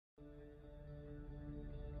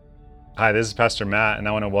Hi, this is Pastor Matt, and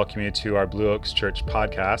I want to welcome you to our Blue Oaks Church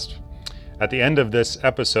podcast. At the end of this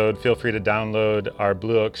episode, feel free to download our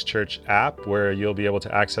Blue Oaks Church app, where you'll be able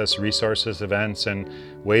to access resources, events, and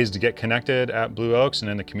ways to get connected at Blue Oaks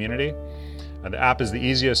and in the community. The app is the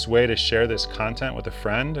easiest way to share this content with a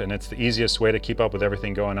friend, and it's the easiest way to keep up with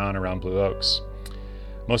everything going on around Blue Oaks.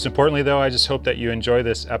 Most importantly, though, I just hope that you enjoy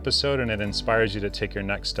this episode and it inspires you to take your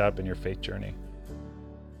next step in your faith journey.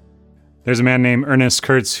 There's a man named Ernest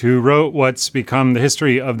Kurtz who wrote what's become the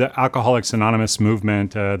history of the Alcoholics Anonymous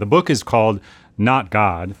movement. The book is called Not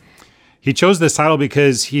God. He chose this title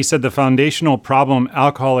because he said the foundational problem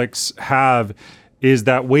alcoholics have is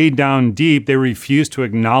that way down deep, they refuse to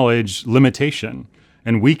acknowledge limitation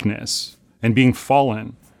and weakness and being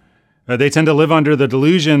fallen. They tend to live under the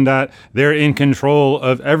delusion that they're in control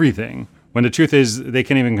of everything, when the truth is they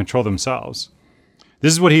can't even control themselves.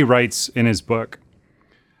 This is what he writes in his book.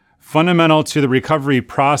 Fundamental to the recovery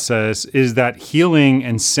process is that healing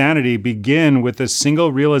and sanity begin with a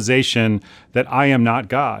single realization that I am not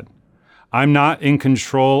God. I'm not in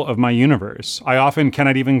control of my universe. I often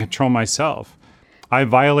cannot even control myself. I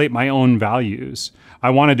violate my own values.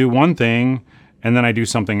 I want to do one thing, and then I do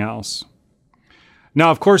something else. Now,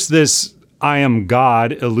 of course, this I am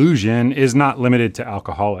God illusion is not limited to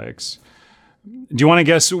alcoholics. Do you want to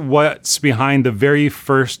guess what's behind the very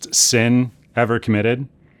first sin ever committed?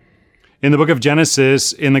 In the book of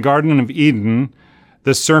Genesis, in the Garden of Eden,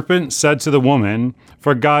 the serpent said to the woman,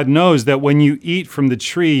 "For God knows that when you eat from the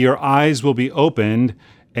tree, your eyes will be opened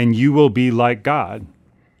and you will be like God."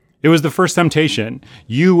 It was the first temptation.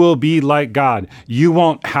 You will be like God. You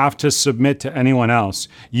won't have to submit to anyone else.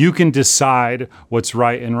 You can decide what's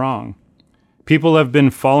right and wrong. People have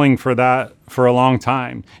been falling for that for a long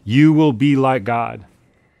time. You will be like God.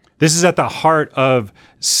 This is at the heart of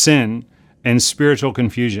sin and spiritual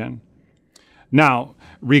confusion. Now,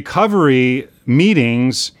 recovery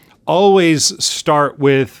meetings always start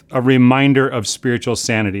with a reminder of spiritual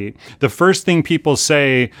sanity. The first thing people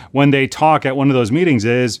say when they talk at one of those meetings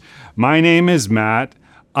is, "My name is Matt,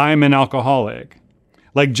 I'm an alcoholic."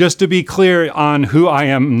 Like, just to be clear on who I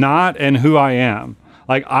am not and who I am.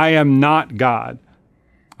 Like, I am not God.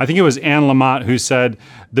 I think it was Anne Lamott who said,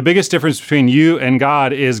 the biggest difference between you and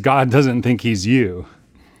God is God doesn't think he's you.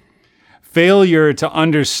 Failure to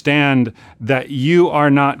understand that you are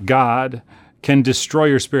not God can destroy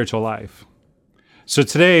your spiritual life. So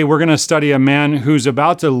today we're going to study a man who's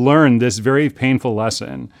about to learn this very painful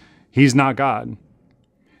lesson. He's not God.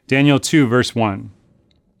 Daniel 2, verse 1.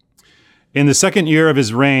 In the second year of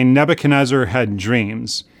his reign, Nebuchadnezzar had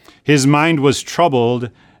dreams. His mind was troubled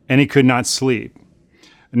and he could not sleep.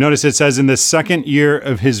 Notice it says in the second year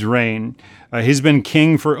of his reign. He's been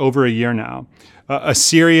king for over a year now.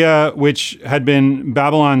 Assyria, which had been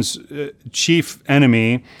Babylon's chief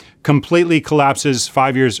enemy, completely collapses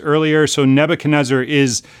 5 years earlier. So Nebuchadnezzar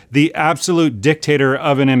is the absolute dictator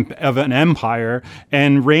of an empire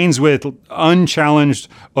and reigns with unchallenged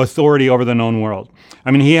authority over the known world.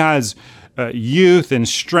 I mean, he has youth and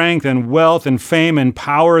strength and wealth and fame and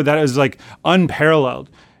power that is like unparalleled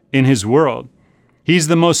in his world. He's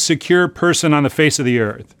the most secure person on the face of the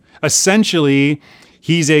earth. Essentially,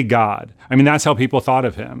 he's a god. I mean, that's how people thought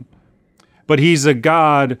of him. But he's a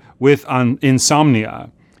god with insomnia.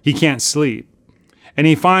 He can't sleep. And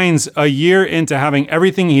he finds a year into having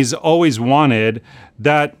everything he's always wanted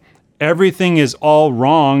that everything is all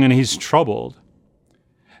wrong and he's troubled.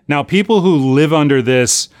 Now, people who live under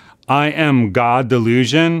this I am God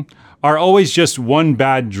delusion are always just one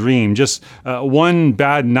bad dream, just one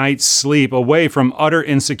bad night's sleep away from utter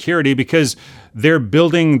insecurity because they're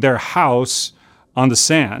building their house on the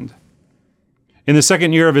sand. In the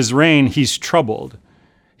second year of his reign, he's troubled.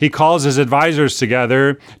 He calls his advisors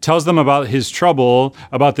together, tells them about his trouble,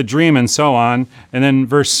 about the dream, and so on. And then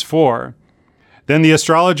verse 4. Then the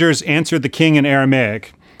astrologers answered the king in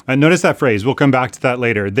Aramaic. Notice that phrase. We'll come back to that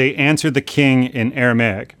later. They answered the king in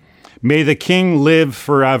Aramaic. May the king live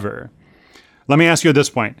forever. Let me ask you at this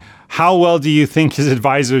point, how well do you think his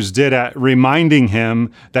advisors did at reminding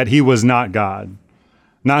him that he was not God?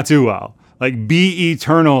 Not too well. Like, be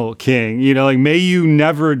eternal, king. Like, may you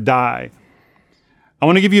never die. I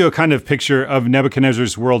want to give you a kind of picture of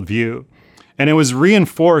Nebuchadnezzar's worldview, and it was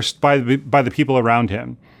reinforced by the people around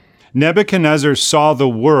him. Nebuchadnezzar saw the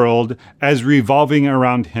world as revolving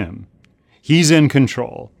around him. He's in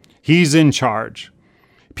control. He's in charge.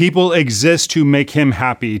 People exist to make him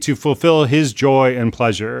happy, to fulfill his joy and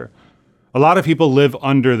pleasure. A lot of people live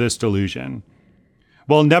under this delusion.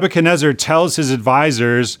 Well, Nebuchadnezzar tells his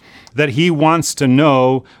advisors that he wants to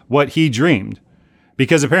know what he dreamed,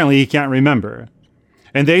 because apparently he can't remember.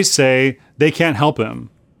 And they say they can't help him.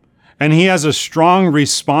 And he has a strong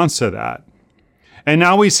response to that. And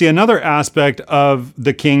now we see another aspect of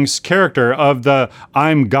the king's character, of the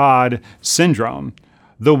I'm God syndrome.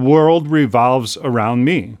 The world revolves around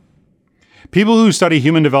me. People who study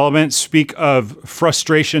human development speak of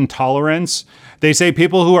frustration tolerance. They say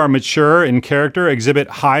people who are mature in character exhibit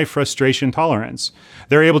high frustration tolerance.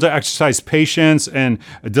 They're able to exercise patience and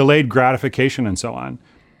delayed gratification and so on.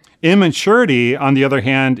 Immaturity, on the other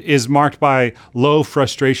hand, is marked by low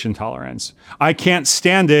frustration tolerance. I can't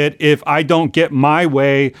stand it if I don't get my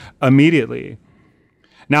way immediately.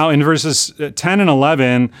 Now, in verses 10 and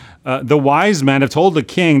 11, the wise men have told the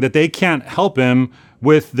king that they can't help him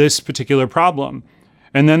with this particular problem.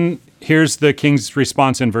 And then here's the king's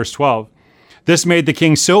response in verse 12. This made the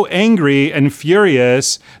king so angry and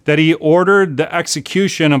furious that he ordered the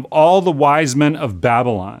execution of all the wise men of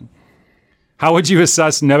Babylon. How would you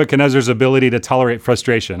assess Nebuchadnezzar's ability to tolerate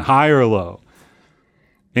frustration, high or low?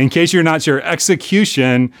 In case you're not sure,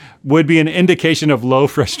 execution would be an indication of low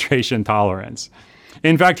frustration tolerance.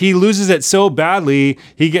 In fact, he loses it so badly,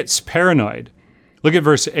 he gets paranoid. Look at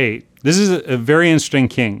verse 8. This is a very interesting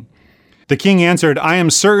king. The king answered, I am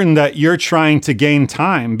certain that you're trying to gain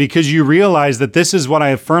time because you realize that this is what I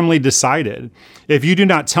have firmly decided. If you do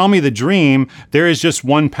not tell me the dream, there is just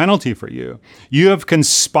one penalty for you. You have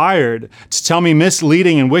conspired to tell me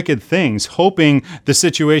misleading and wicked things, hoping the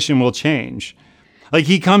situation will change. Like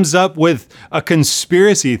he comes up with a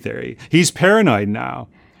conspiracy theory. He's paranoid now.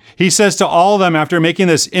 He says to all of them after making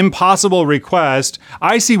this impossible request,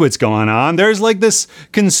 I see what's going on. There's like this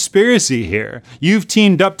conspiracy here. You've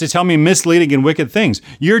teamed up to tell me misleading and wicked things.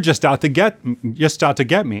 You're just out to get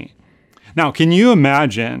me. Now, can you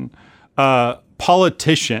imagine a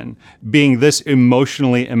politician being this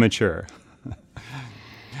emotionally immature?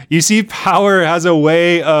 You see, power has a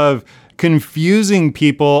way of confusing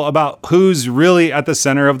people about who's really at the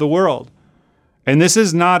center of the world. And this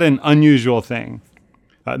is not an unusual thing.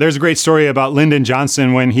 There's a great story about Lyndon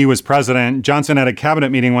Johnson when he was president. Johnson had a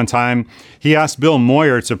cabinet meeting one time. He asked Bill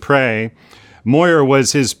Moyer to pray. Moyer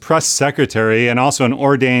was his press secretary and also an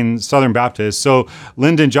ordained Southern Baptist. So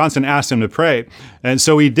Lyndon Johnson asked him to pray. And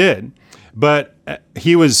so he did. But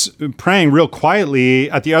he was praying real quietly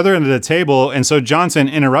at the other end of the table. And so Johnson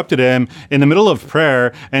interrupted him in the middle of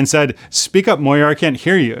prayer and said, "Speak up, Moyer, I can't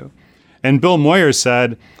hear you." And Bill Moyer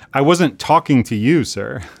said, "I wasn't talking to you,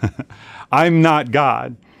 sir. I'm not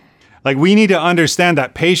God." Like, we need to understand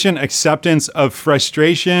that patient acceptance of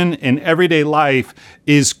frustration in everyday life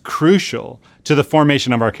is crucial to the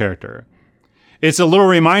formation of our character. It's a little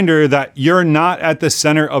reminder that you're not at the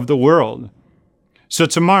center of the world. So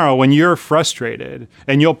tomorrow, when you're frustrated,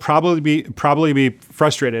 and you'll probably be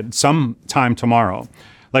frustrated sometime tomorrow,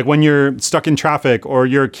 like when you're stuck in traffic or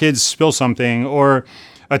your kids spill something or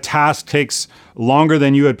a task takes longer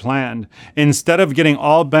than you had planned, instead of getting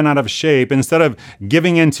all bent out of shape, instead of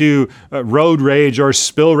giving into road rage or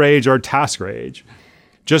spill rage or task rage,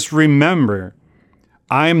 just remember,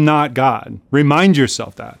 I'm not God. Remind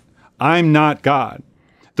yourself that. I'm not God.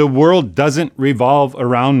 The world doesn't revolve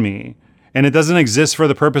around me, and it doesn't exist for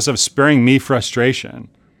the purpose of sparing me frustration.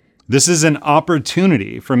 This is an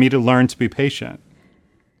opportunity for me to learn to be patient.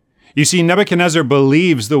 You see, Nebuchadnezzar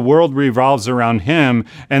believes the world revolves around him,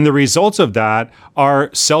 and the results of that are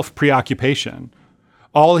self-preoccupation.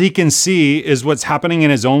 All he can see is what's happening in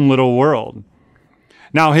his own little world.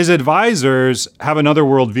 Now, his advisors have another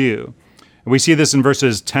worldview. We see this in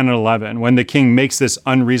verses 10 and 11, when the king makes this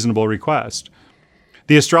unreasonable request.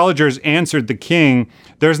 The astrologers answered the king,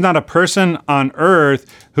 "There's not a person on earth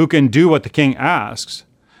who can do what the king asks.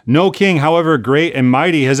 No king, however great and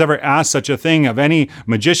mighty, has ever asked such a thing of any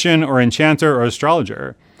magician or enchanter or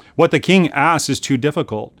astrologer. What the king asks is too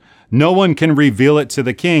difficult. No one can reveal it to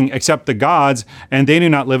the king except the gods, and they do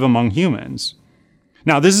not live among humans."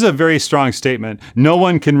 Now, this is a very strong statement. No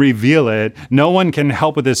one can reveal it. No one can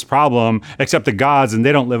help with this problem except the gods, and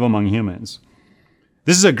they don't live among humans.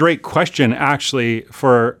 This is a great question, actually,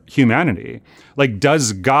 for humanity. Like,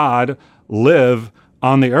 does God live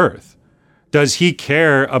on the earth? Does he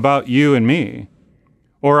care about you and me?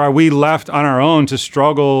 Or are we left on our own to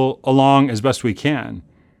struggle along as best we can?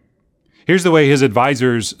 Here's the way his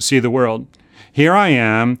advisors see the world. Here I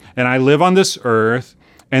am, and I live on this earth,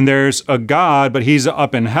 and there's a God, but he's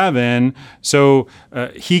up in heaven, so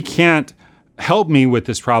he can't help me with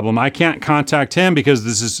this problem. I can't contact him because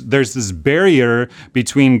there's this barrier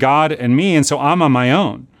between God and me, and so I'm on my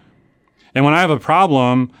own. And when I have a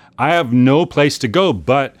problem, I have no place to go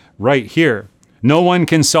but right here. No one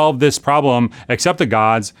can solve this problem except the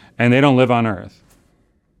gods, and they don't live on earth.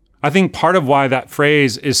 I think part of why that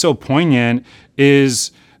phrase is so poignant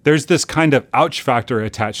is there's this kind of ouch factor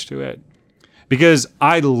attached to it because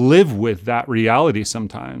I live with that reality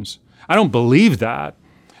sometimes. I don't believe that,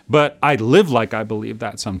 but I live like I believe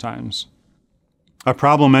that sometimes. A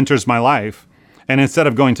problem enters my life, and instead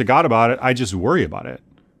of going to God about it, I just worry about it.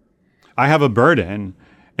 I have a burden,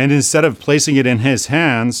 and instead of placing it in His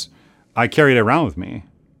hands, I carry it around with me.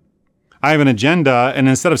 I have an agenda, and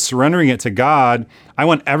instead of surrendering it to God, I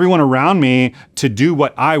want everyone around me to do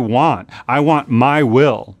what I want. I want my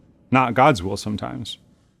will, not God's will sometimes.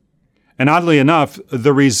 And oddly enough,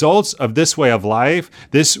 the results of this way of life,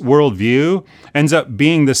 this worldview, ends up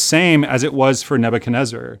being the same as it was for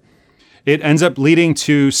Nebuchadnezzar. It ends up leading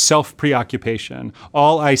to self-preoccupation.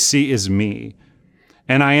 All I see is me.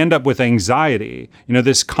 And I end up with anxiety,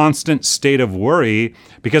 this constant state of worry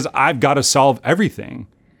because I've got to solve everything.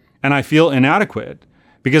 And I feel inadequate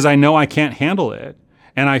because I know I can't handle it.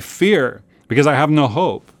 And I fear because I have no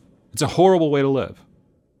hope. It's a horrible way to live.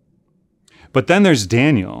 But then there's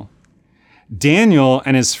Daniel. Daniel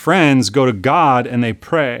and his friends go to God and they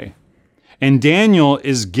pray. And Daniel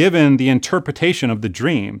is given the interpretation of the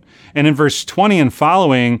dream. And in verse 20 and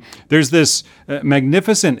following, there's this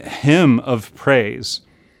magnificent hymn of praise.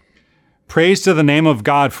 Praise to the name of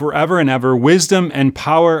God forever and ever. Wisdom and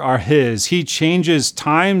power are His. He changes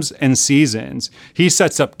times and seasons. He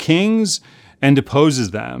sets up kings and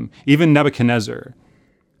deposes them, even Nebuchadnezzar.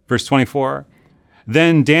 Verse 24.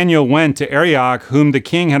 Then Daniel went to Arioch, whom the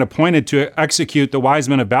king had appointed to execute the wise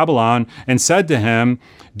men of Babylon, and said to him,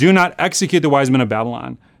 "Do not execute the wise men of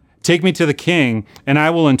Babylon. Take me to the king, and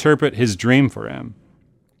I will interpret his dream for him."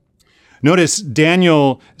 Notice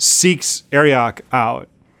Daniel seeks Arioch out.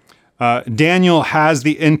 Daniel has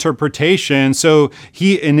the interpretation, so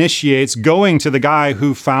he initiates going to the guy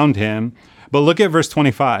who found him. But look at verse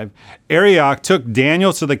 25. Arioch took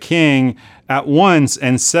Daniel to the king at once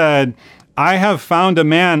and said, "I have found a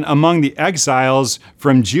man among the exiles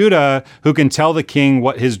from Judah who can tell the king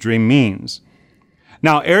what his dream means."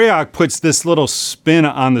 Now, Arioch puts this little spin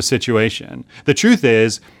on the situation. The truth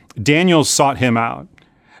is, Daniel sought him out.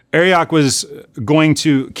 Arioch was going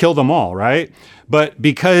to kill them all, right? But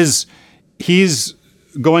because he's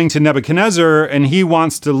going to Nebuchadnezzar and he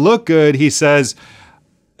wants to look good, he says,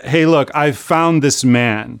 "Hey, look, I've found this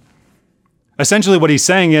man." Essentially what he's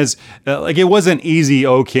saying is, it wasn't easy,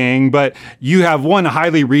 O king, but you have one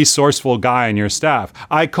highly resourceful guy on your staff.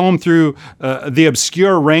 I combed through the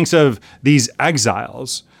obscure ranks of these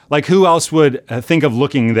exiles. Like, who else would think of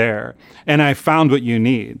looking there? And I found what you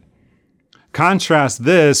need. Contrast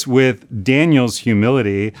this with Daniel's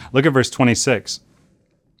humility. Look at verse 26.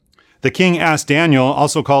 The king asked Daniel,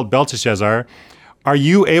 also called Belteshazzar, "Are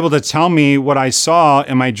you able to tell me what I saw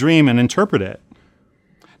in my dream and interpret it?"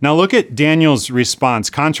 Now look at Daniel's response.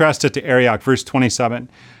 Contrast it to Arioch, verse 27.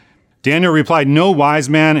 Daniel replied, "No wise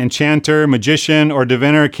man, enchanter, magician, or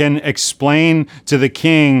diviner can explain to the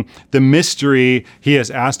king the mystery he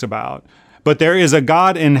has asked about. But there is a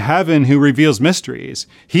God in heaven who reveals mysteries.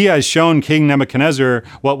 He has shown King Nebuchadnezzar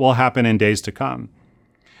what will happen in days to come."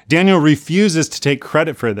 Daniel refuses to take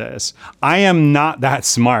credit for this. I am not that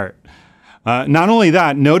smart. Not only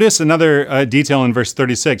that, notice another detail in verse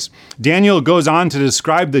 36. Daniel goes on to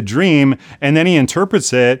describe the dream, and then he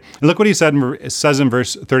interprets it. And look what he says in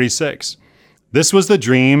verse 36. "This was the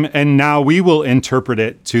dream, and now we will interpret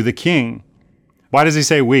it to the king." Why does he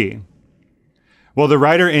say we? Well, the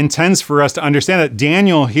writer intends for us to understand that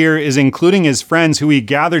Daniel here is including his friends who he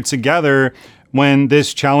gathered together when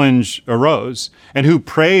this challenge arose, and who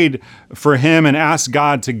prayed for him and asked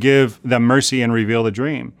God to give them mercy and reveal the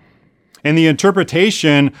dream. And the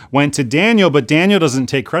interpretation went to Daniel, but Daniel doesn't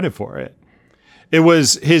take credit for it. It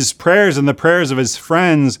was his prayers and the prayers of his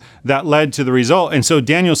friends that led to the result. And so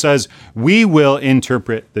Daniel says, "We will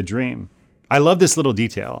interpret the dream." I love this little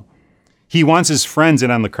detail. He wants his friends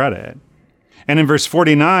in on the credit. And in verse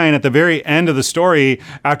 49, at the very end of the story,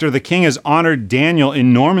 after the king has honored Daniel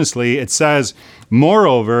enormously, it says,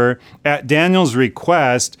 "Moreover, at Daniel's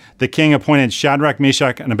request, the king appointed Shadrach,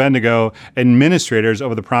 Meshach, and Abednego administrators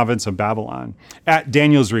over the province of Babylon." At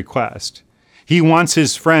Daniel's request. He wants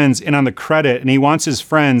his friends in on the credit, and he wants his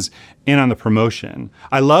friends in on the promotion.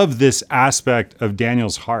 I love this aspect of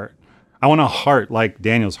Daniel's heart. I want a heart like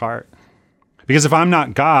Daniel's heart. Because if I'm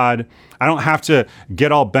not God, I don't have to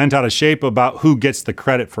get all bent out of shape about who gets the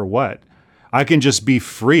credit for what. I can just be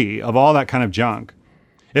free of all that kind of junk.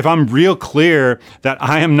 If I'm real clear that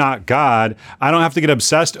I am not God, I don't have to get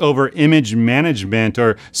obsessed over image management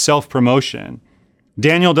or self-promotion.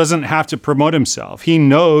 Daniel doesn't have to promote himself. He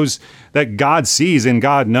knows that God sees and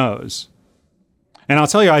God knows. And I'll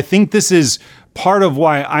tell you, I think this is part of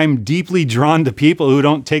why I'm deeply drawn to people who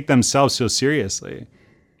don't take themselves so seriously.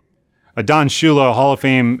 Don Shula, Hall of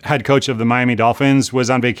Fame head coach of the Miami Dolphins, was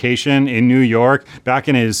on vacation in New York back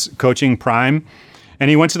in his coaching prime. And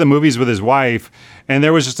he went to the movies with his wife, and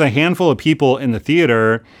there was just a handful of people in the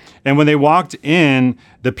theater. And when they walked in,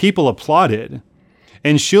 the people applauded.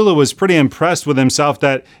 And Shula was pretty impressed with himself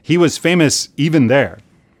that he was famous even there.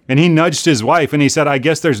 And he nudged his wife and he said, I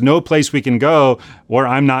guess there's no place we can go where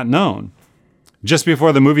I'm not known. Just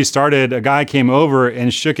before the movie started, a guy came over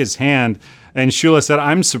and shook his hand. And Shula said,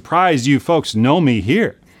 I'm surprised you folks know me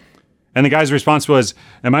here. And the guy's response was,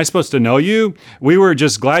 am I supposed to know you? We were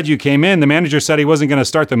just glad you came in. The manager said he wasn't going to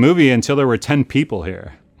start the movie until there were 10 people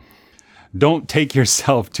here. Don't take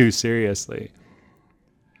yourself too seriously.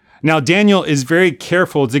 Now, Daniel is very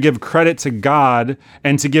careful to give credit to God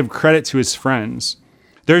and to give credit to his friends.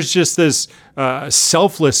 There's just this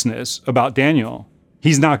selflessness about Daniel.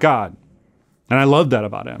 He's not God. And I love that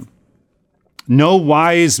about him. No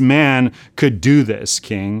wise man could do this,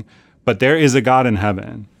 King, but there is a God in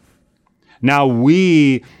heaven. Now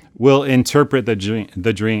we will interpret the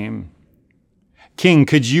dream. King,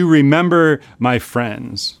 could you remember my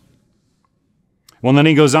friends? Well, then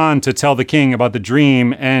he goes on to tell the king about the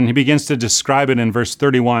dream, and he begins to describe it in verse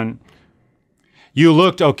 31. You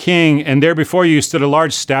looked, O king, and there before you stood a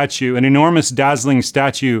large statue, an enormous, dazzling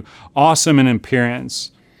statue, awesome in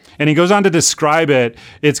appearance. And he goes on to describe it.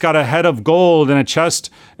 It's got a head of gold and a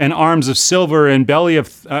chest and arms of silver and belly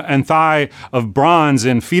of and thigh of bronze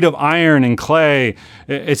and feet of iron and clay.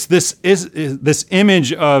 It's this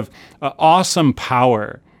image of awesome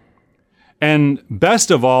power. And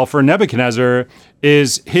best of all, for Nebuchadnezzar,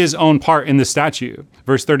 is his own part in the statue.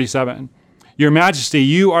 Verse 37. Your Majesty,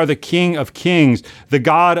 you are the King of kings. The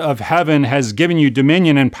God of heaven has given you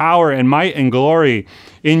dominion and power and might and glory.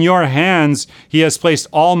 In your hands, he has placed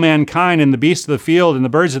all mankind and the beasts of the field and the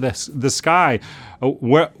birds of the sky.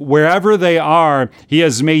 Wherever they are, he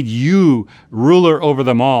has made you ruler over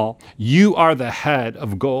them all. You are the head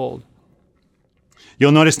of gold.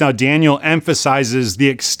 You'll notice now Daniel emphasizes the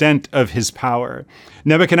extent of his power.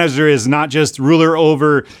 Nebuchadnezzar is not just ruler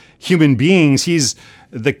over human beings. He's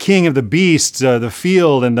the king of the beasts, the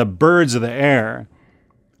field, and the birds of the air.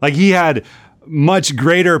 Like, he had much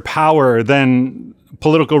greater power than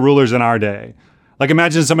political rulers in our day. Like,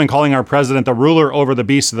 imagine someone calling our president the ruler over the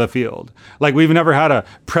beasts of the field. Like, we've never had a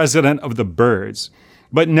president of the birds.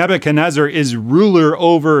 But Nebuchadnezzar is ruler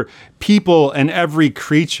over people and every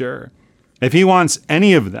creature. If he wants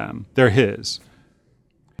any of them, they're his.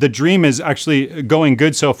 The dream is actually going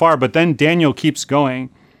good so far, but then Daniel keeps going.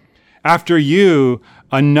 After you,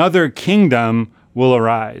 another kingdom will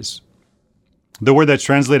arise. The word that's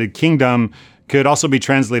translated kingdom could also be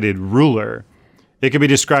translated ruler. It could be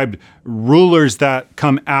described rulers that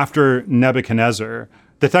come after Nebuchadnezzar.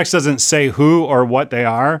 The text doesn't say who or what they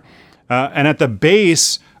are. And at the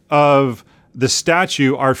base of the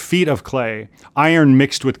statue are feet of clay, iron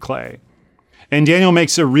mixed with clay. And Daniel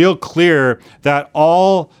makes it real clear that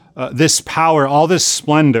all this power, all this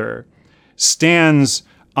splendor stands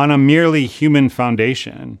on a merely human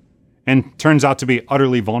foundation and turns out to be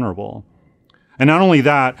utterly vulnerable. And not only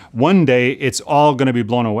that, one day it's all going to be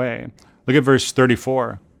blown away. Look at verse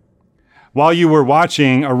 34. While you were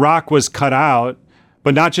watching, a rock was cut out,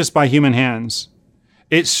 but not just by human hands.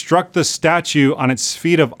 It struck the statue on its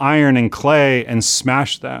feet of iron and clay and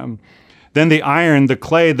smashed them. Then the iron, the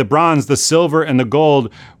clay, the bronze, the silver, and the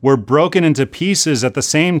gold were broken into pieces at the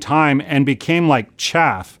same time and became like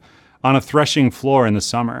chaff on a threshing floor in the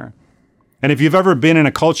summer. And if you've ever been in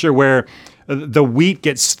a culture where the wheat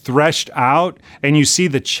gets threshed out and you see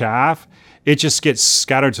the chaff, it just gets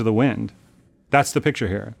scattered to the wind. That's the picture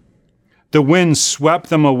here. The wind swept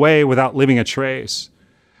them away without leaving a trace.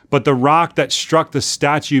 But the rock that struck the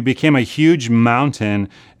statue became a huge mountain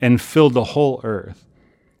and filled the whole earth.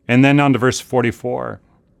 And then on to verse 44.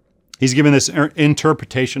 He's given this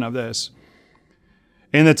interpretation of this.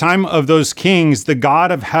 In the time of those kings, the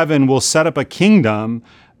God of heaven will set up a kingdom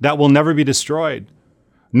that will never be destroyed,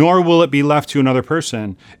 nor will it be left to another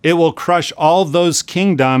person. It will crush all those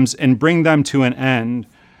kingdoms and bring them to an end,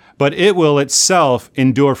 but it will itself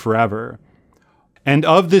endure forever. And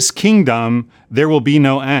of this kingdom, there will be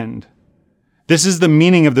no end. This is the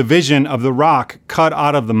meaning of the vision of the rock cut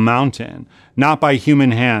out of the mountain, not by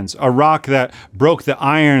human hands, a rock that broke the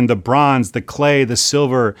iron, the bronze, the clay, the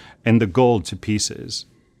silver, and the gold to pieces.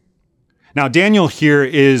 Now, Daniel here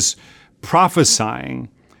is prophesying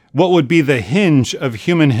what would be the hinge of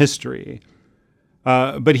human history,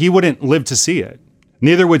 but he wouldn't live to see it.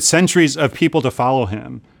 Neither would centuries of people to follow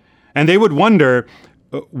him. And they would wonder,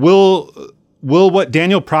 will what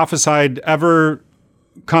Daniel prophesied ever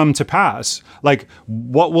come to pass? Like,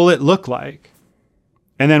 what will it look like?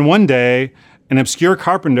 And then one day, an obscure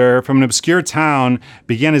carpenter from an obscure town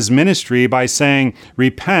began his ministry by saying,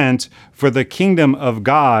 "Repent, for the kingdom of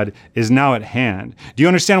God is now at hand." Do you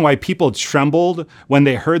understand why people trembled when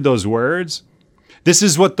they heard those words? This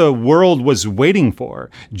is what the world was waiting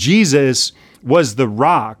for. Jesus was the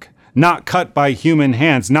rock, not cut by human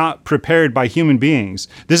hands, not prepared by human beings.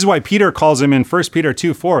 This is why Peter calls him in 1 Peter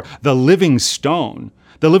 2:4, the living stone.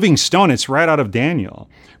 The living stone, it's right out of Daniel.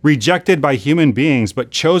 Rejected by human beings,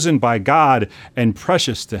 but chosen by God and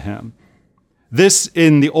precious to him. This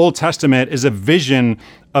in the Old Testament is a vision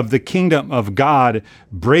of the kingdom of God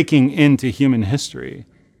breaking into human history.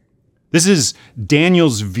 This is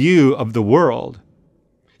Daniel's view of the world.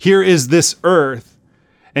 Here is this earth,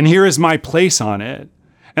 and here is my place on it.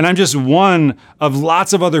 And I'm just one of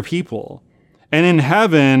lots of other people. And in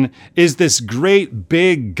heaven is this great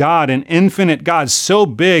big God, an infinite God, so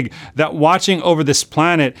big that watching over this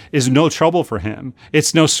planet is no trouble for him.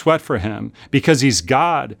 It's no sweat for him because he's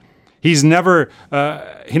God. He never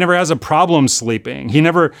has a problem sleeping. He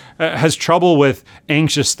never has trouble with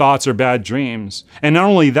anxious thoughts or bad dreams. And not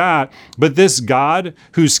only that, but this God,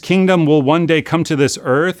 whose kingdom will one day come to this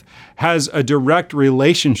earth, has a direct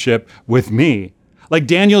relationship with me. Like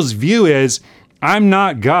Daniel's view is, I'm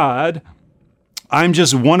not God. I'm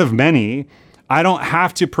just one of many. I don't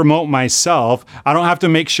have to promote myself. I don't have to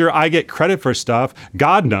make sure I get credit for stuff.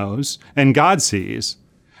 God knows and God sees.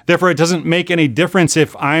 Therefore, it doesn't make any difference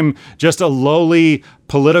if I'm just a lowly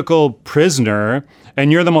political prisoner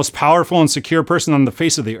and you're the most powerful and secure person on the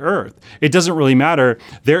face of the earth. It doesn't really matter.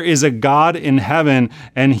 There is a God in heaven,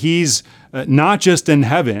 and he's not just in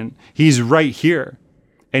heaven, he's right here,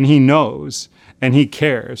 and he knows and he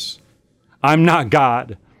cares. I'm not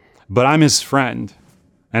God, but I'm his friend,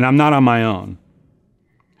 and I'm not on my own.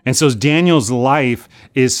 And so Daniel's life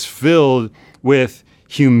is filled with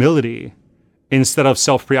humility instead of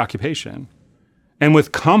self-preoccupation, and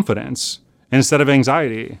with confidence instead of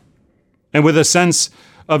anxiety, and with a sense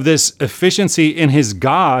of this efficiency in his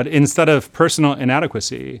God instead of personal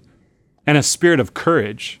inadequacy, and a spirit of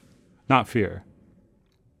courage, not fear.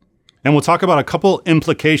 And we'll talk about a couple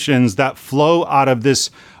implications that flow out of this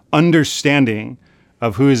understanding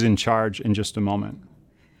of who is in charge in just a moment.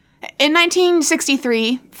 In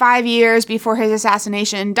 1963, 5 years before his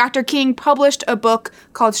assassination, Dr. King published a book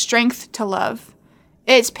called Strength to Love.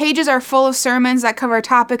 Its pages are full of sermons that cover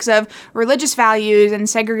topics of religious values and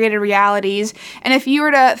segregated realities, and if you were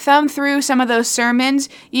to thumb through some of those sermons,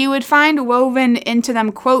 you would find woven into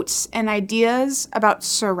them quotes and ideas about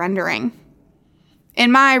surrendering. In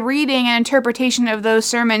my reading and interpretation of those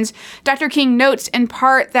sermons, Dr. King notes in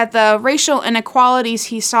part that the racial inequalities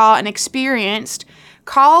he saw and experienced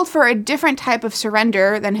called for a different type of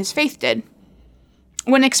surrender than his faith did.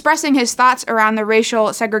 When expressing his thoughts around the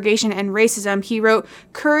racial segregation and racism, he wrote,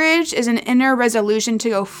 "Courage is an inner resolution to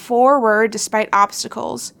go forward despite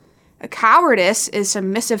obstacles. A cowardice is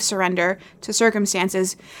submissive surrender to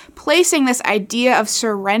circumstances," placing this idea of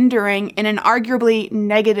surrendering in an arguably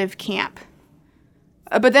negative camp.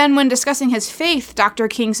 But then when discussing his faith, Dr.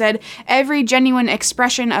 King said, every genuine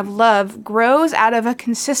expression of love grows out of a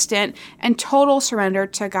consistent and total surrender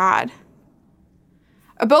to God.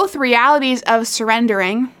 Both realities of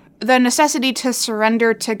surrendering, the necessity to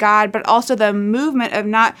surrender to God, but also the movement of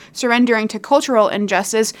not surrendering to cultural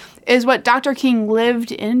injustice, is what Dr. King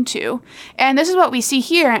lived into. And this is what we see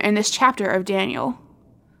here in this chapter of Daniel.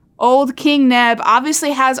 Old King Neb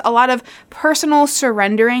obviously has a lot of personal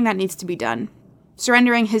surrendering that needs to be done.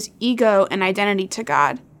 Surrendering his ego and identity to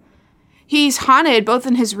God. He's haunted both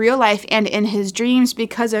in his real life and in his dreams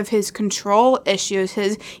because of his control issues,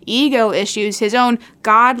 his ego issues, his own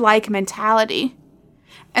godlike mentality.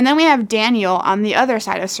 And then we have Daniel on the other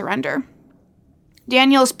side of surrender.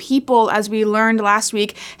 Daniel's people, as we learned last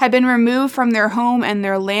week, had been removed from their home and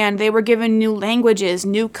their land. They were given new languages,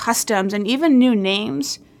 new customs, and even new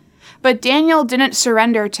names. But Daniel didn't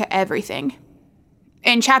surrender to everything.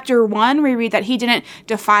 In chapter 1, we read that he didn't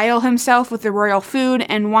defile himself with the royal food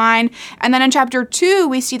and wine. And then in chapter 2,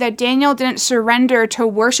 we see that Daniel didn't surrender to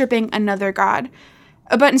worshiping another god,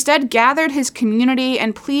 but instead gathered his community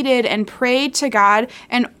and pleaded and prayed to God,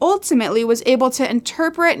 and ultimately was able to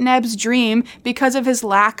interpret Neb's dream because of his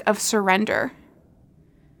lack of surrender.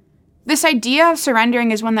 This idea of surrendering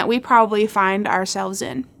is one that we probably find ourselves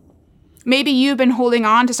in. Maybe you've been holding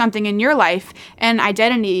on to something in your life, an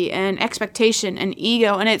identity, an expectation, an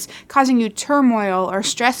ego, and it's causing you turmoil or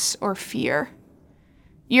stress or fear.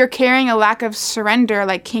 You're carrying a lack of surrender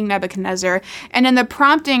like King Nebuchadnezzar, and in the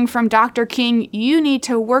prompting from Dr. King, you need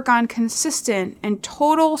to work on consistent and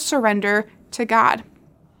total surrender to God.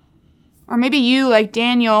 Or maybe you, like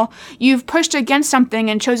Daniel, you've pushed against something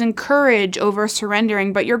and chosen courage over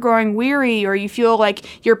surrendering, but you're growing weary or you feel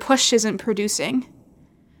like your push isn't producing.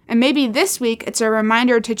 And maybe this week it's a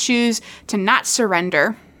reminder to choose to not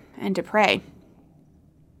surrender and to pray.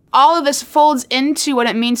 All of this folds into what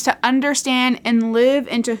it means to understand and live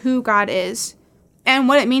into who God is, and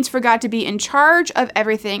what it means for God to be in charge of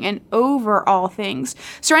everything and over all things.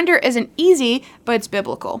 Surrender isn't easy, but it's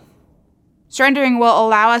biblical. Surrendering will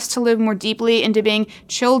allow us to live more deeply into being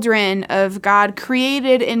children of God,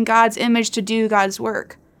 created in God's image to do God's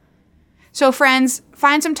work. So friends,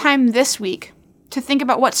 find some time this week to think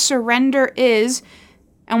about what surrender is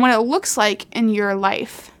and what it looks like in your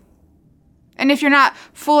life. And if you're not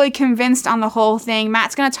fully convinced on the whole thing,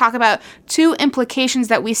 Matt's going to talk about 2 implications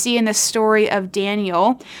that we see in the story of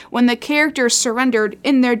Daniel when the characters surrendered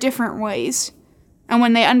in their different ways and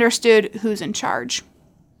when they understood who's in charge.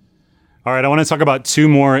 All right, I want to talk about 2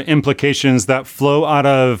 more implications that flow out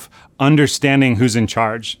of understanding who's in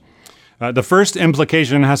charge. The first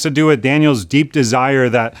implication has to do with Daniel's deep desire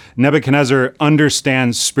that Nebuchadnezzar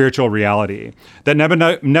understands spiritual reality, that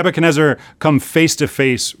Nebuchadnezzar come face to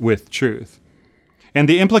face with truth. And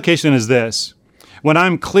the implication is this: when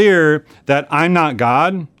I'm clear that I'm not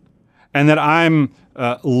God and that I'm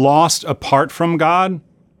lost apart from God,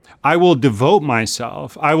 I will devote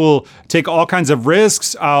myself. I will take all kinds of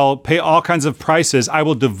risks. I'll pay all kinds of prices. I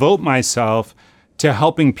will devote myself to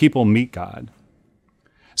helping people meet God.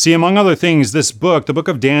 See, among other things, this book, the book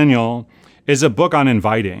of Daniel, is a book on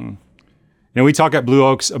inviting. We talk at Blue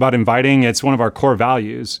Oaks about inviting. It's one of our core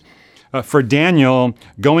values. For Daniel,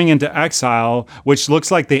 going into exile, which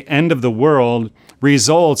looks like the end of the world,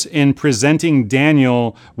 results in presenting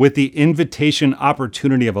Daniel with the invitation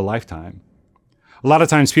opportunity of a lifetime. A lot of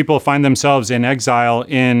times people find themselves in exile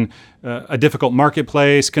in a difficult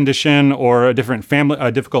marketplace condition or a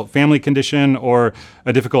difficult family condition or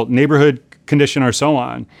a difficult neighborhood condition or so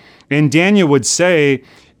on. And Daniel would say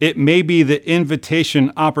it may be the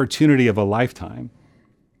invitation opportunity of a lifetime.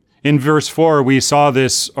 In verse 4, we saw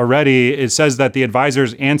this already. It says that the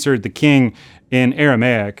advisors answered the king in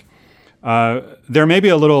Aramaic. There may be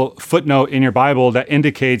a little footnote in your Bible that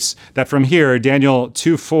indicates that from here, Daniel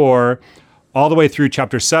 2:4, all the way through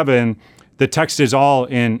chapter 7, the text is all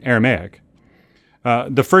in Aramaic.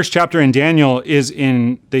 The first chapter in Daniel is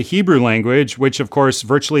in the Hebrew language, which of course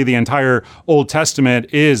virtually the entire Old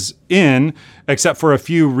Testament is in, except for a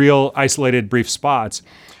few real isolated brief spots.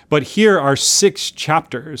 But here are 6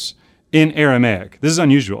 chapters in Aramaic. This is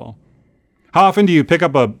unusual. How often do you pick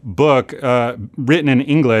up a book written in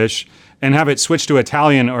English and have it switch to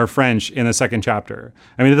Italian or French in the second chapter?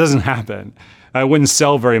 I mean, it doesn't happen. It wouldn't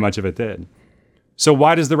sell very much if it did. So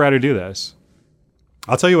why does the writer do this?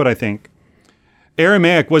 I'll tell you what I think.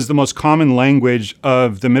 Aramaic was the most common language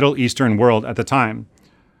of the Middle Eastern world at the time.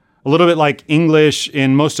 A little bit like English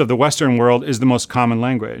in most of the Western world is the most common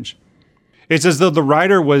language. It's as though the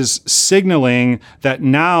writer was signaling that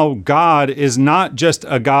now God is not just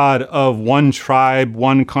a God of one tribe,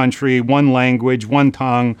 one country, one language, one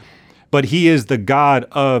tongue, but he is the God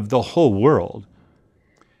of the whole world.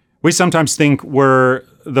 We sometimes think we're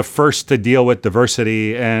the first to deal with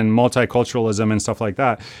diversity and multiculturalism and stuff like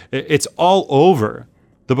that. It's all over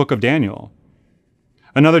the book of Daniel.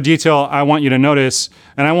 Another detail I want you to notice,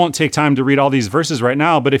 and I won't take time to read all these verses right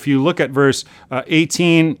now, but if you look at verse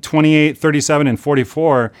 18, 28, 37, and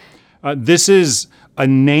 44, this is a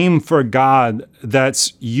name for God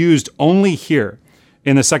that's used only here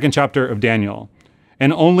in the second chapter of Daniel,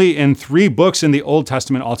 and only in 3 books in the Old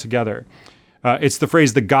Testament altogether. It's the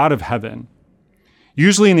phrase, the God of heaven.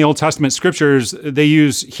 Usually in the Old Testament scriptures, they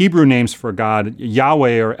use Hebrew names for God,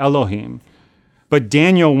 Yahweh or Elohim. But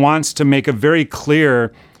Daniel wants to make it very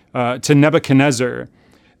clear to Nebuchadnezzar,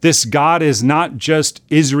 this God is not just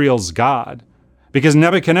Israel's God. Because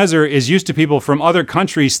Nebuchadnezzar is used to people from other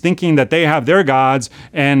countries thinking that they have their gods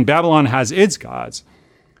and Babylon has its gods.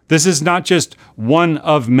 This is not just one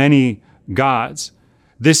of many gods.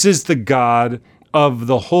 This is the God of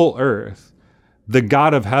the whole earth, the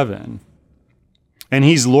God of heaven. And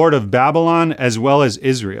he's Lord of Babylon as well as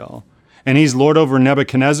Israel. And he's Lord over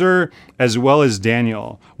Nebuchadnezzar as well as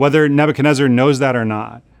Daniel, whether Nebuchadnezzar knows that or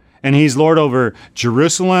not. And he's Lord over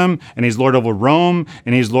Jerusalem, and he's Lord over Rome,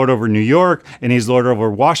 and he's Lord over New York, and he's Lord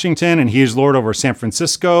over Washington, and he's Lord over San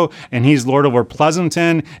Francisco, and he's Lord over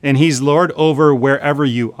Pleasanton, and he's Lord over wherever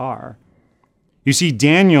you are. You see,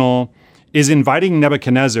 Daniel is inviting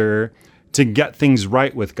Nebuchadnezzar to get things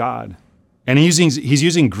right with God. And he's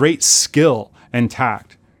using great skill and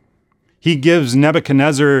tact. He gives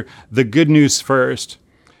Nebuchadnezzar the good news first.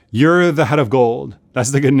 You're the head of gold.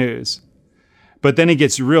 That's the good news. But then he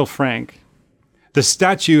gets real frank. The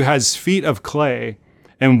statue has feet of clay,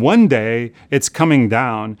 and one day it's coming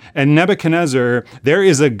down. And Nebuchadnezzar, there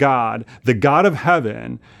is a God, the God of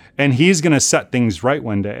heaven, and he's going to set things right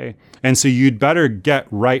one day. And so you'd better get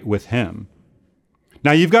right with him.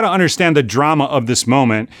 Now, you've got to understand the drama of this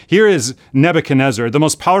moment. Here is Nebuchadnezzar, the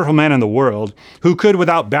most powerful man in the world, who could,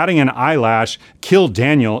 without batting an eyelash, kill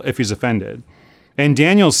Daniel if he's offended. And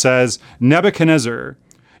Daniel says, Nebuchadnezzar,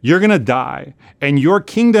 you're going to die, and your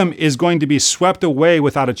kingdom is going to be swept away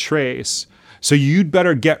without a trace. So you'd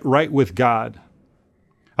better get right with God.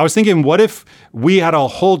 I was thinking, what if we had a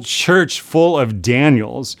whole church full of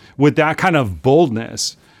Daniels with that kind of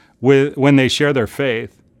boldness when they share their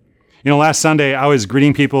faith? You know, last Sunday, I was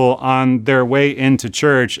greeting people on their way into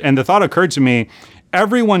church, and the thought occurred to me,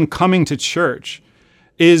 everyone coming to church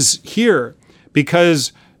is here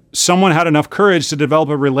because someone had enough courage to develop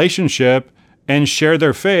a relationship and share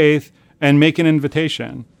their faith and make an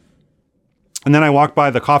invitation. And then I walked by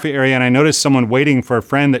the coffee area and I noticed someone waiting for a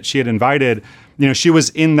friend that she had invited. You know, she was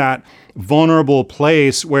in that vulnerable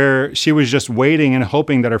place where she was just waiting and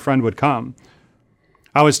hoping that her friend would come.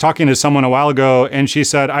 I was talking to someone a while ago and she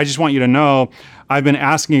said, I just want you to know, I've been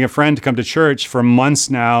asking a friend to come to church for months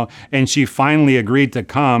now, and she finally agreed to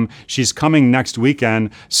come. She's coming next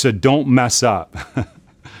weekend, so don't mess up.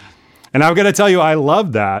 And I've got to tell you, I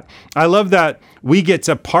love that. I love that we get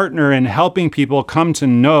to partner in helping people come to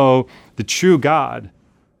know the true God.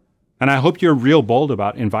 And I hope you're real bold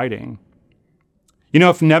about inviting. You know,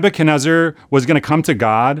 if Nebuchadnezzar was going to come to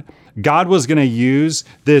God, God was going to use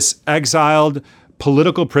this exiled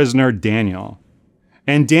political prisoner, Daniel.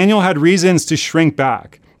 And Daniel had reasons to shrink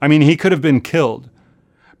back. I mean, he could have been killed.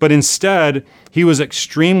 But instead, he was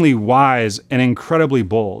extremely wise and incredibly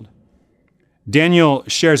bold. Daniel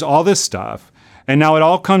shares all this stuff, and now it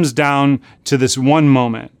all comes down to this one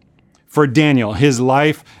moment. For Daniel, his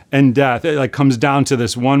life and death, it comes down to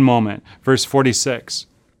this one moment. Verse 46.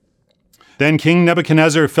 Then King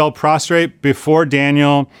Nebuchadnezzar fell prostrate before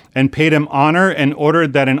Daniel and paid him honor and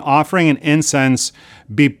ordered that an offering and incense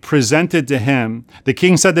be presented to him. The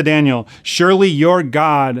king said to Daniel, surely your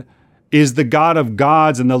God is the God of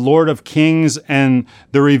gods and the Lord of kings and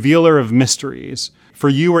the revealer of mysteries, for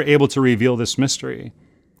you were able to reveal this mystery.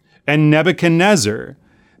 And Nebuchadnezzar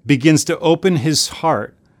begins to open his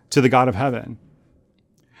heart to the God of heaven.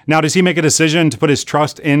 Now, does he make a decision to put his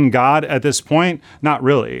trust in God at this point? Not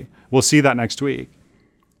really. We'll see that next week.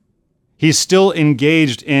 He's still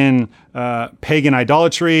engaged in pagan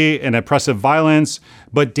idolatry and oppressive violence,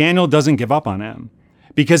 but Daniel doesn't give up on him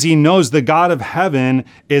because he knows the God of heaven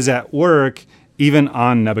is at work even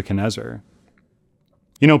on Nebuchadnezzar.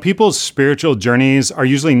 You know, people's spiritual journeys are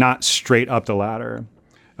usually not straight up the ladder.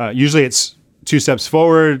 Usually it's 2 steps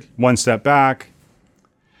forward, 1 step back.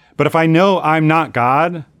 But if I know I'm not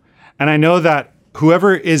God, and I know that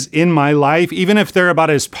whoever is in my life, even if they're about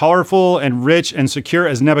as powerful and rich and secure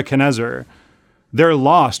as Nebuchadnezzar, they're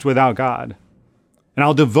lost without God. And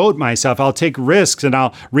I'll devote myself, I'll take risks, and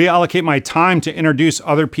I'll reallocate my time to introduce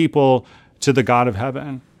other people to the God of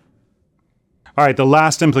heaven. All right, the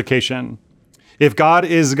last implication. If God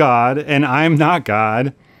is God and I'm not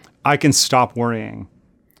God, I can stop worrying.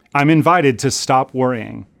 I'm invited to stop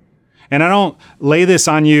worrying. And I don't lay this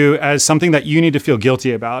on you as something that you need to feel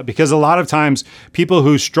guilty about, because a lot of times people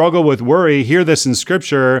who struggle with worry hear this in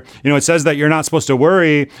scripture. You know, it says that you're not supposed to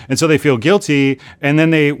worry, and so they feel guilty, and then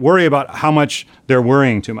they worry about how much they're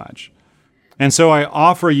worrying too much. And so I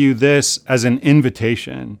offer you this as an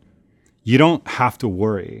invitation. You don't have to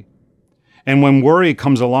worry. And when worry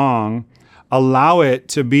comes along, allow it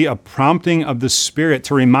to be a prompting of the Spirit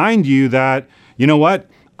to remind you that, you know what?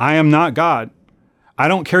 I am not God. I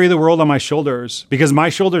don't carry the world on my shoulders because my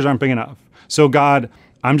shoulders aren't big enough. So God,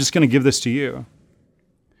 I'm just going to give this to you.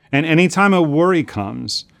 And anytime a worry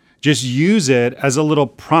comes, just use it as a little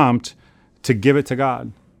prompt to give it to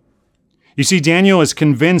God. You see, Daniel is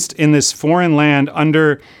convinced in this foreign land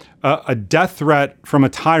under a death threat from a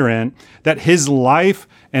tyrant that his life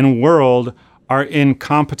and world are in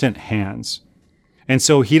competent hands. And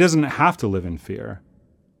so he doesn't have to live in fear.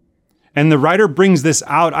 And the writer brings this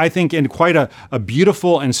out, I think, in quite a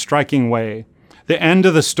beautiful and striking way. The end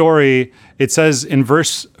of the story, it says in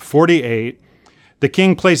verse 48, the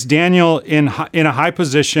king placed Daniel in a high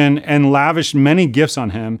position and lavished many gifts on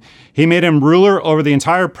him. He made him ruler over the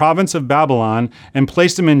entire province of Babylon and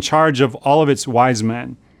placed him in charge of all of its wise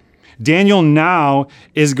men. Daniel now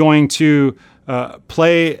is going to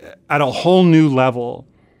play at a whole new level.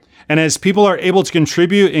 And as people are able to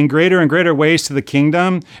contribute in greater and greater ways to the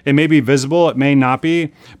kingdom, it may be visible, it may not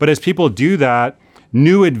be, but as people do that,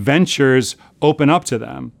 new adventures open up to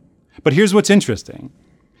them. But here's what's interesting.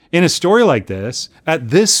 In a story like this, at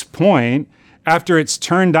this point, after it's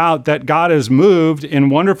turned out that God has moved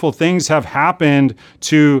and wonderful things have happened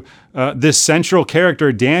to this central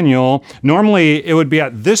character, Daniel, normally it would be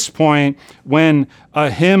at this point when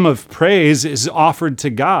a hymn of praise is offered to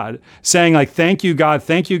God, saying like, thank you, God,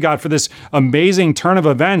 for this amazing turn of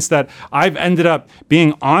events that I've ended up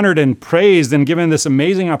being honored and praised and given this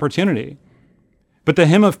amazing opportunity. But the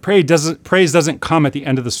hymn of praise doesn't come at the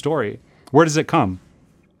end of the story. Where does it come?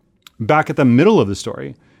 Back at the middle of the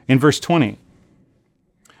story, in verse 20.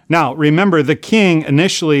 Now, remember, the king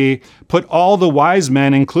initially put all the wise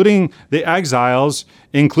men, including the exiles,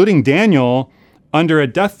 including Daniel, under a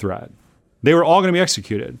death threat. They were all going to be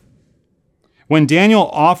executed. When Daniel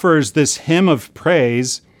offers this hymn of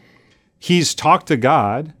praise, he's talked to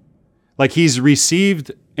God, like he's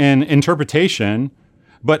received an interpretation,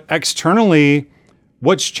 but externally,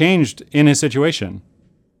 what's changed in his situation?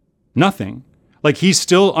 Nothing. Like he's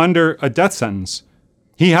still under a death sentence.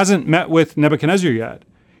 He hasn't met with Nebuchadnezzar yet.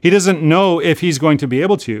 He doesn't know if he's going to be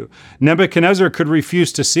able to. Nebuchadnezzar could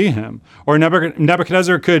refuse to see him, or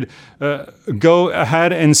Nebuchadnezzar could go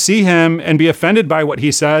ahead and see him and be offended by what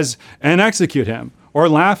he says and execute him or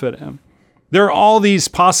laugh at him. There are all these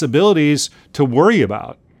possibilities to worry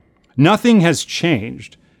about. Nothing has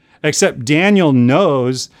changed, except Daniel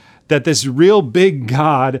knows that this real big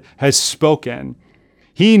God has spoken.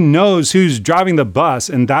 He knows who's driving the bus,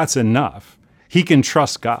 and that's enough. He can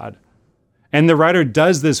trust God. And the writer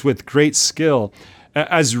does this with great skill.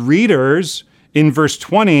 As readers, in verse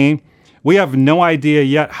 20, we have no idea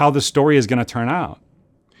yet how the story is going to turn out.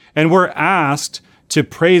 And we're asked to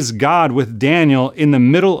praise God with Daniel in the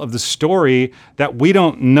middle of the story that we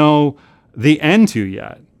don't know the end to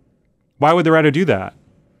yet. Why would the writer do that?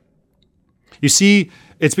 You see,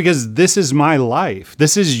 it's because this is my life.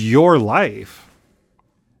 This is your life.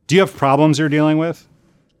 Do you have problems you're dealing with?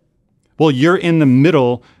 Well, you're in the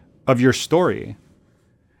middle of your story.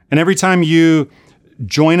 And every time you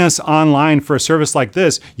join us online for a service like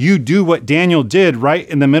this, you do what Daniel did right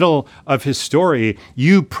in the middle of his story.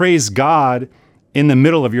 You praise God in the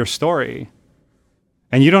middle of your story.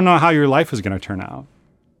 And you don't know how your life is going to turn out.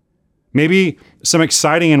 Maybe some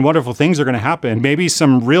exciting and wonderful things are going to happen. Maybe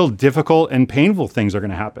some real difficult and painful things are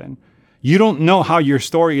going to happen. You don't know how your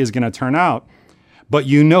story is going to turn out, but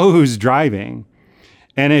you know who's driving.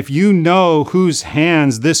 And if you know whose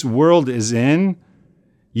hands this world is in,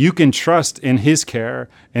 you can trust in his care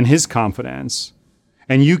and his confidence.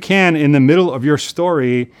 And you can, in the middle of your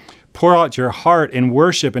story, pour out your heart in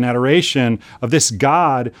worship and adoration of this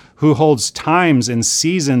God who holds times and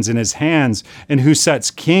seasons in his hands and who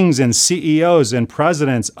sets kings and CEOs and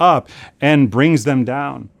presidents up and brings them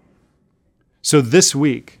down. So this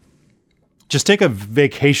week, just take a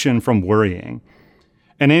vacation from worrying.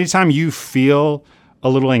 And anytime you feel a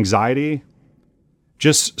little anxiety,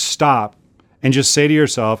 just stop and just say to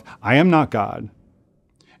yourself, I am not God.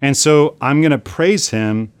 And so I'm going to praise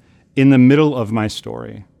him in the middle of my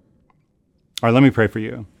story. All right, let me pray for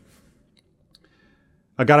you.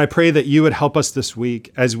 God, I pray that you would help us this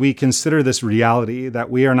week as we consider this reality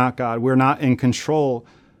that we are not God. We're not in control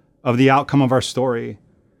of the outcome of our story.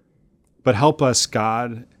 But help us,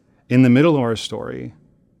 God, in the middle of our story,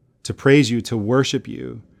 to praise you, to worship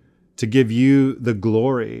you, to give you the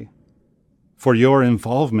glory for your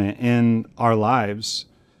involvement in our lives.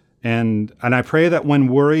 And I pray that when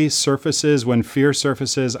worry surfaces, when fear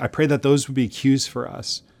surfaces, I pray that those would be cues for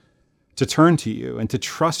us to turn to you and to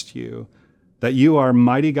trust you, that you are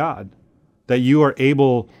mighty God, that you are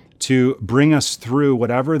able to bring us through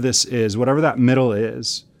whatever this is, whatever that middle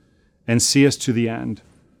is, and see us to the end,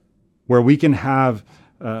 where we can have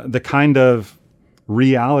the kind of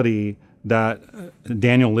reality that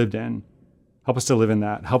Daniel lived in. Help us to live in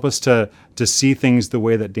that. Help us to see things the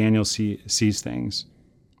way that Daniel sees things.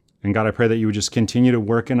 And God, I pray that you would just continue to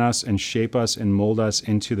work in us and shape us and mold us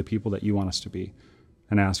into the people that you want us to be.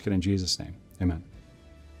 And I ask it in Jesus' name. Amen.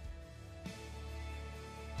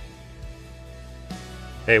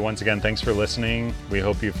 Hey, once again, thanks for listening. We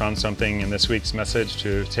hope you found something in this week's message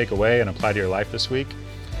to take away and apply to your life this week.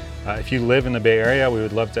 If you live in the Bay Area, we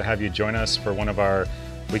would love to have you join us for one of our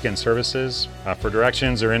weekend services. For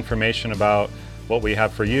directions or information about what we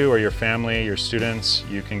have for you or your family, your students,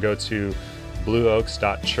 you can go to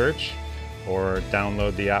blueoaks.church or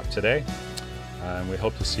download the app today. And we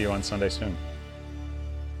hope to see you on Sunday soon.